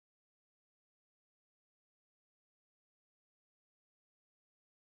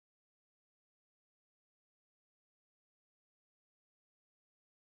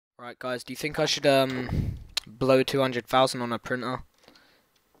Right, guys, do you think I should blow 200,000 on a printer?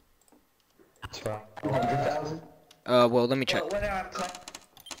 200,000? Well, let me check. What are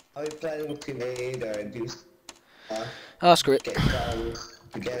we planning to made or do? Oh, screw it. Get guns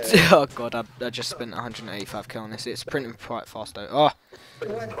together. Oh god, I just spent 185k on this. It's printing quite fast though. Oh,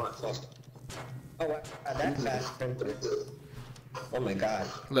 Oh, what? That's fast printed. Oh my god.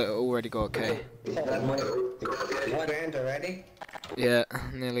 look, it already got a K. 1 grand already? Yeah,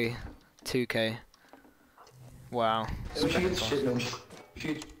 nearly 2k. Wow.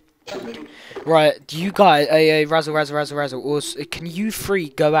 Right, do you guys, Razzle, also, can you three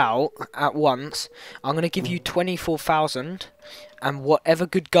go out at once? I'm gonna give you 24,000, and whatever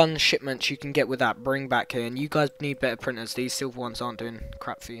good gun shipments you can get with that, bring back here. And you guys need better printers. These silver ones aren't doing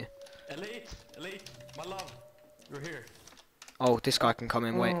crap for you. Elite, my love, you're here. Oh, this guy can come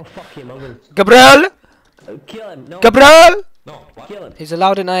in. Wait, Oh, fuck him, I'm gonna Gabriel, kill him. No, Gabriel. No, what? kill him. He's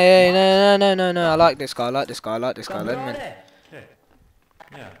allowed in AA. No. I like this guy. Let him in.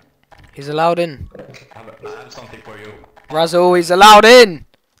 Yeah, He's allowed in. I have something for you. Razzle, he's allowed in.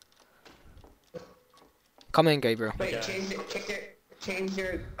 Come in, Gabriel. Wait, change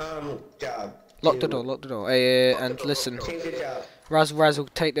your job. Lock the door. Hey, and listen. Change your job. Razzle,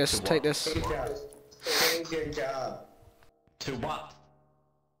 take this. Change your job. To what?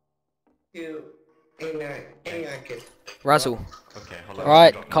 To inactive. Razzle. Okay, hold on.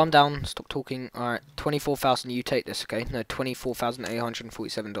 Alright, calm down. Stop talking. Alright, 24,000. You take this, okay? No,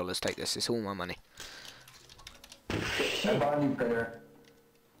 $24,847. Take this. It's all my money.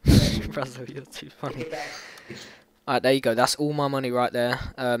 Razzle, you're too funny. Alright, there you go. That's all my money right there.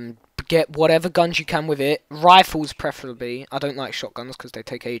 Get whatever guns you can with it. Rifles, preferably. I don't like shotguns because they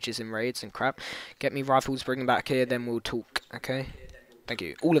take ages in raids and crap. Get me rifles, bring them back here, then we'll talk, okay? Thank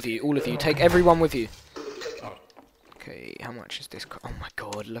you. All of you. Take everyone with you. Okay, how much is this? Oh my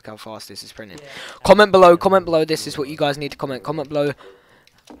god, look how fast this is printing. Comment below. This is what you guys need to comment. Comment below.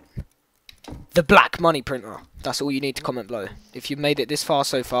 The black money printer. That's all you need to comment below. If you've made it this far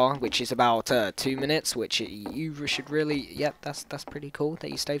so far, which is about 2 minutes, which you should really... Yep, that's pretty cool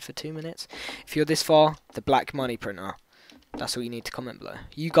that you stayed for 2 minutes. If you're this far, the black money printer. That's all you need to comment below.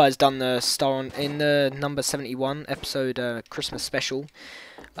 You guys done the star on in the number 71 episode Christmas special.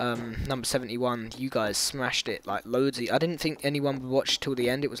 Number 71, you guys smashed it like loads. I didn't think anyone would watch till the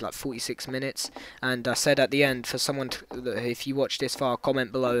end. It was like 46 minutes, and I said at the end for someone to, if you watch this far,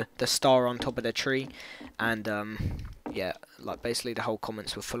 comment below the star on top of the tree, and yeah, like basically the whole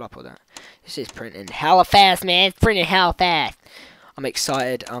comments were full up of that. This is printing hella fast, man. It's printing hella fast. I'm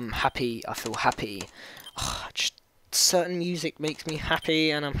excited. I'm happy. I feel happy. Oh, just certain music makes me happy,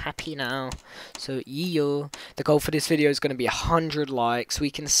 and I'm happy now. So yeah, the goal for this video is going to be 100 likes.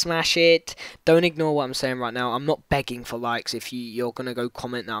 We can smash it. Don't ignore what I'm saying right now. I'm not begging for likes. If you're going to go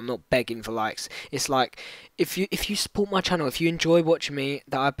comment now, I'm not begging for likes. It's like if you support my channel, if you enjoy watching me,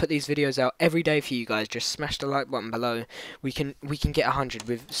 that I put these videos out every day for you guys, just smash the like button below. We can get 100.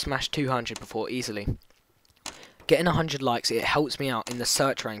 We've smashed 200 before easily. Getting 100 likes, it helps me out in the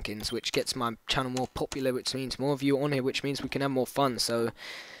search rankings, which gets my channel more popular, which means more of you on here, which means we can have more fun. So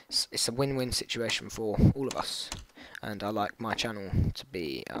it's a win-win situation for all of us. And I like my channel to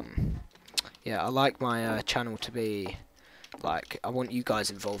be, yeah, I like my channel to be, like, I want you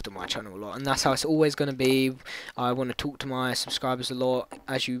guys involved in my channel a lot, and that's how it's always going to be. I want to talk to my subscribers a lot.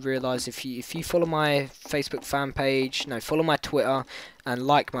 As you realise, if you follow my Facebook fan page, no, follow my Twitter and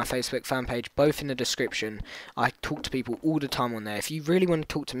like my Facebook fan page, both in the description. I talk to people all the time on there. If you really want to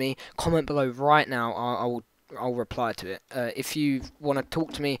talk to me, comment below right now. I'll reply to it. If you want to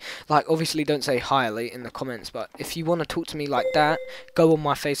talk to me, like, obviously don't say hi Elite in the comments, but if you want to talk to me like that, go on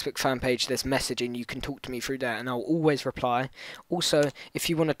my Facebook fan page, there's messaging, you can talk to me through there, and I'll always reply. Also, if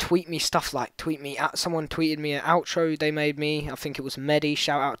you want to tweet me stuff, like tweet me at, someone tweeted me an outro they made me, I think it was Medi,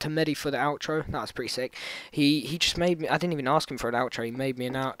 shout out to Medi for the outro, that was pretty sick. He just made me, I didn't even ask him for an outro, he made me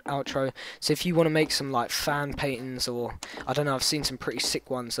an outro. So if you want to make some like fan paintings, or I don't know, I've seen some pretty sick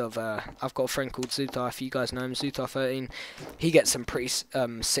ones of, I've got a friend called Zutar, if you guys know him, Zutar13, he gets some pretty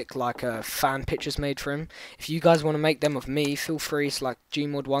sick like fan pictures made for him. If you guys want to make them of me, feel free. It's like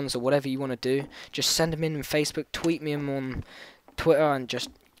Gmod ones or whatever you want to do. Just send them in on Facebook, tweet me them on Twitter, and just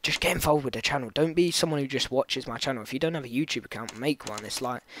get involved with the channel. Don't be someone who just watches my channel. If you don't have a YouTube account, make one. It's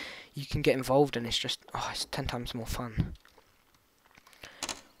like you can get involved, and it's just, oh, it's 10 times more fun.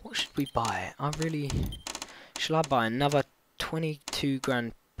 What should we buy? Shall I buy another 22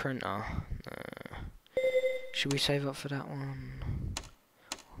 grand printer? Should we save up for that one?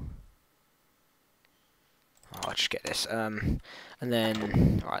 Oh, I'll just get this. And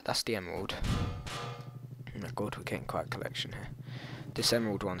then, alright, that's the emerald. Oh my god, we're getting quite a collection here. This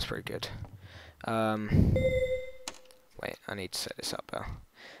emerald one's pretty good. Wait, I need to set this up better.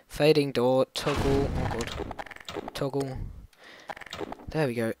 Fading door, toggle, oh god, toggle. There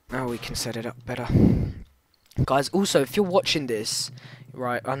we go, now we can set it up better. Guys, also, if you're watching this,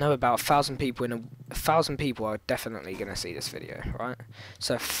 right, I know about 1,000 people, 1,000 people are definitely going to see this video, right?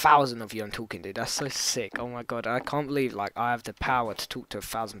 So 1,000 of you I'm talking to, that's so sick, oh my god, I can't believe, like, I have the power to talk to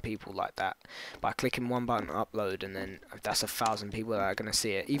 1,000 people like that, by clicking one button, upload, and then that's 1,000 people that are going to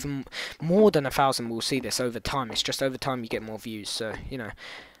see it. Even more than 1,000 will see this over time, it's just over time you get more views, so, you know,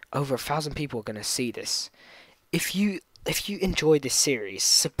 over 1,000 people are going to see this. If you enjoy this series,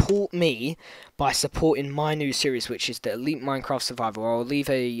 support me by supporting my new series, which is the Elite Minecraft Survival. I'll leave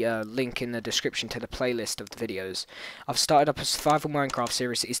a link in the description to the playlist of the videos. I've started up a survival Minecraft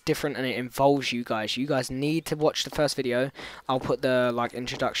series. It's different and it involves you guys. You guys need to watch the first video. I'll put the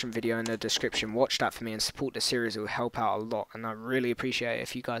introduction video in the description. Watch that for me and support the series. It will help out a lot, and I really appreciate it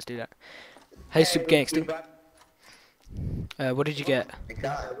if you guys do that. Hey, Super Gangster. What did you get?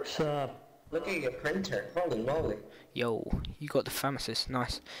 What's up? Look at your printer. Holy moly. Yo, you got the pharmacist.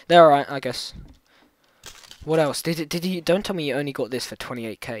 Nice. They're alright, I guess. What else? Did you? Don't tell me you only got this for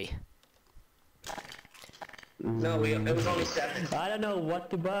 28k. No, it was only 7. I don't know what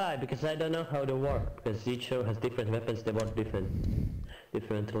to buy because I don't know how they work. Because each show has different weapons. They work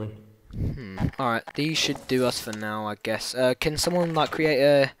differently. Alright, these should do us for now, I guess. Can someone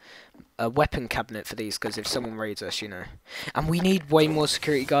create a weapon cabinet for these? Because if someone raids us, you know. And we need way more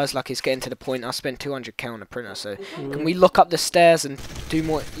security, guys. Like, it's getting to the point. I spent 200k on a printer, so can we lock up the stairs and do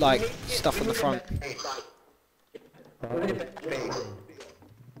more stuff on the front?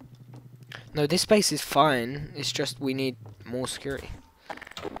 No, this space is fine. It's just we need more security.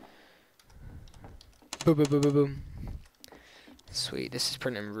 Boom, boom, boom, boom, boom. Sweet, this is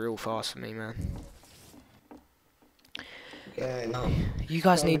printing real fast for me, man. Yeah, no. You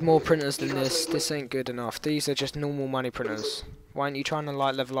guys need more printers than this. This ain't good enough. These are just normal money printers. Why aren't you trying to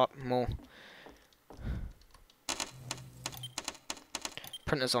level up more?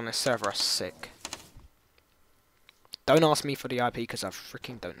 Printers on this server are sick. Don't ask me for the IP because I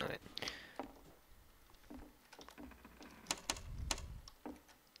freaking don't know it.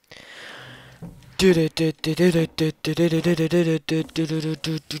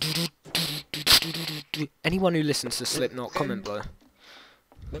 Anyone who listens to Slipknot, comment below.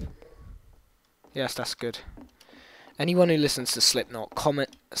 Yes, that's good. Anyone who listens to Slipknot, comment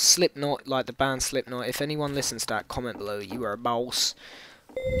Slipknot, like the band Slipknot. If anyone listens to that, comment below. You are a boss.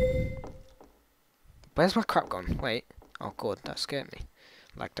 Where's my crap gone? Wait. Oh god, that scared me.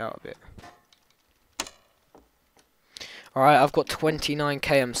 Lagged out a bit. Alright, I've got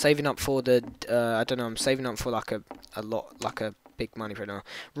 29k. I'm saving up for the, I don't know, I'm saving up for a lot, a big money printer.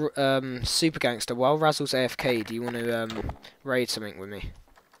 Super Gangster, while Razzle's AFK, do you want to raid something with me?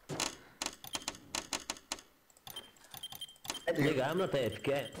 Nigga, I'm not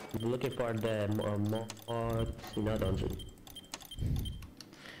AFK. I'm looking for the mods in our dungeon.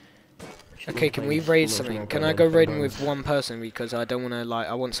 Okay, can we raid something? Can I go raiding with one person because I don't want to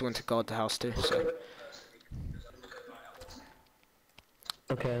I want someone to guard the house too. So.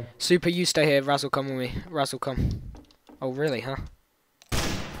 Okay. Super, you stay here. Razzle, come with me. Razzle, come. Oh, really, huh?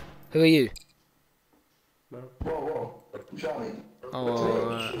 Who are you? Whoa. Johnny.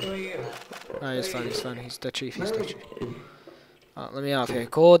 Oh, no, he's fine, he's fine. He's the chief, he's the chief. Let me out of here.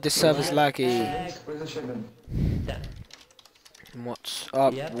 God, this server's laggy. What's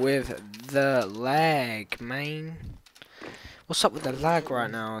up with the lag, man? What's up with the lag right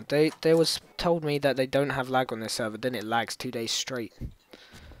now? They was told me that they don't have lag on their server, then it lags 2 days straight.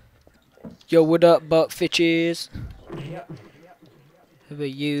 Yo, what up, buck fitches? Who are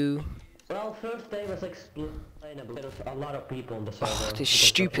you? Well, first day was explainable. There was a lot of people on the server. Oh, this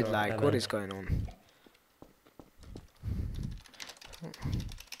stupid lag. What is going on?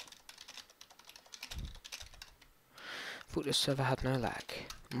 Thought this server had no lag.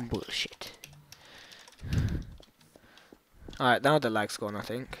 Bullshit. Alright, now the lag's gone, I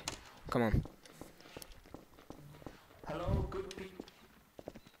think. Come on. Hello, good people.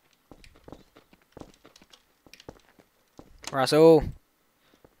 Razzle!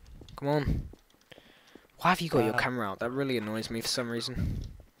 Come on. Why have you got your camera out? That really annoys me for some reason.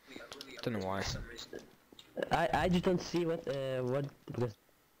 Don't know why. I just don't see what because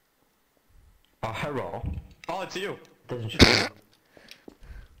Oh, hello. Oh, it's you. doesn't show.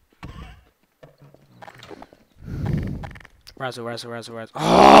 Razzle.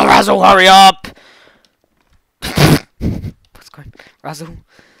 Oh, Razzle, hurry up! What's going on?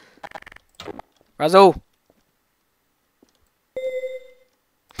 Razzle!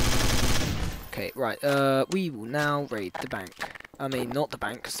 Okay, right, we will now raid the bank. I mean, not the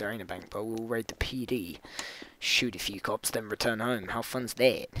bank, because there ain't a bank, but we'll raid the PD. Shoot a few cops, then return home. How fun's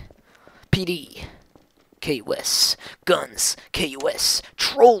that? PD. KOS. Guns. KOS.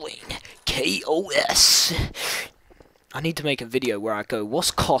 Trolling. KOS. I need to make a video where I go, what's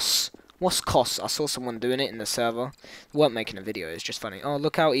costs? What's costs? I saw someone doing it in the server. They weren't making a video, it's just funny. Oh,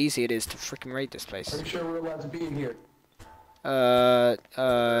 look how easy it is to freaking raid this place. Are you sure we're allowed to be in here?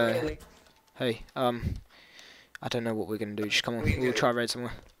 Hey, I don't know what we're gonna do. Just come on, we'll try raid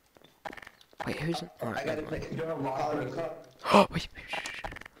somewhere. Wait, who's? Alright, never mind. Oh, wait.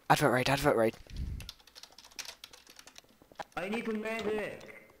 Advert raid, advert raid. I need to medic.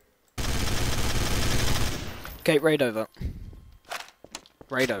 Gate raid over.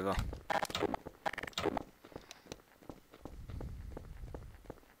 Raid over.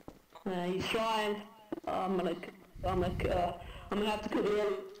 He's trying. I'm gonna have to cut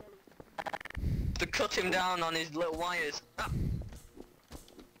him. To cut him down on his little wires. Ah.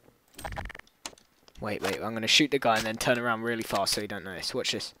 Wait, I'm gonna shoot the guy and then turn around really fast so he don't notice.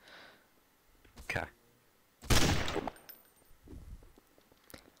 Watch this. Okay.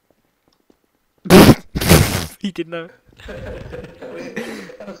 He didn't know.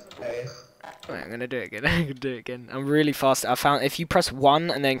 Wait, I'm gonna do it again. I'm gonna do it again. I'm really fast. I found if you press 1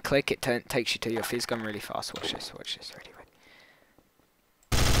 and then click, it takes you to your fizz gun really fast. Watch this. Watch this. Ready, ready.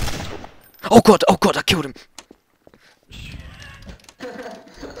 Oh god! Oh god! I killed him.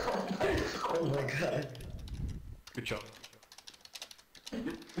 Oh my god. Good job. You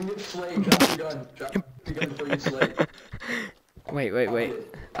get slayed, drop your gun. Drop your gun before you slay. Wait.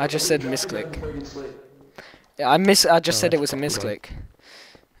 I just said misclick. Before you get slayed. Yeah, I just said it was a misclick.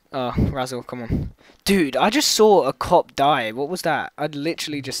 Oh, Razzle, come on. Dude, I just saw a cop die. What was that? I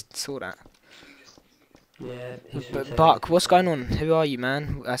literally just saw that. Yeah. But Buck, what's going on? Who are you,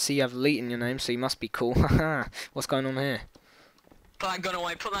 man? I see you have Elite in your name, so you must be cool. Haha. What's going on here? Put that gun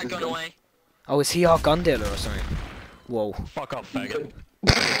away, put that gun away. Oh, is he our gun dealer or something? Whoa. Fuck off, faggot.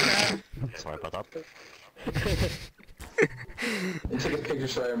 Sorry about that. Take a picture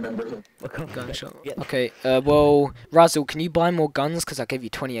so I remember him. Gunshot. Okay, well, Razzle, can you buy more guns? Because I gave you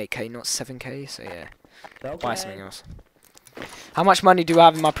 28k, not 7k, so yeah. Okay. Buy something else. How much money do I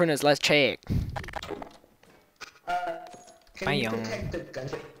have in my printers? Let's check. Can you Bam. detect the gun?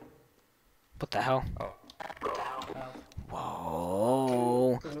 What the hell? Oh.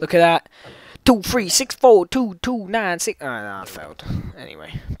 Whoa. Look at that. 2, 3, 6, 4, 2, 2, 9, 6. Oh, no, I failed.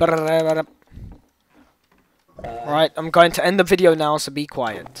 Anyway. Right, I'm going to end the video now, so be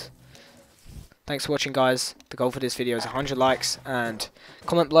quiet. Thanks for watching, guys. The goal for this video is 100 likes, and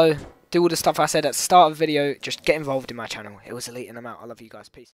comment below. Do all the stuff I said at the start of the video. Just get involved in my channel. It was Elite, and I'm out. I love you guys. Peace.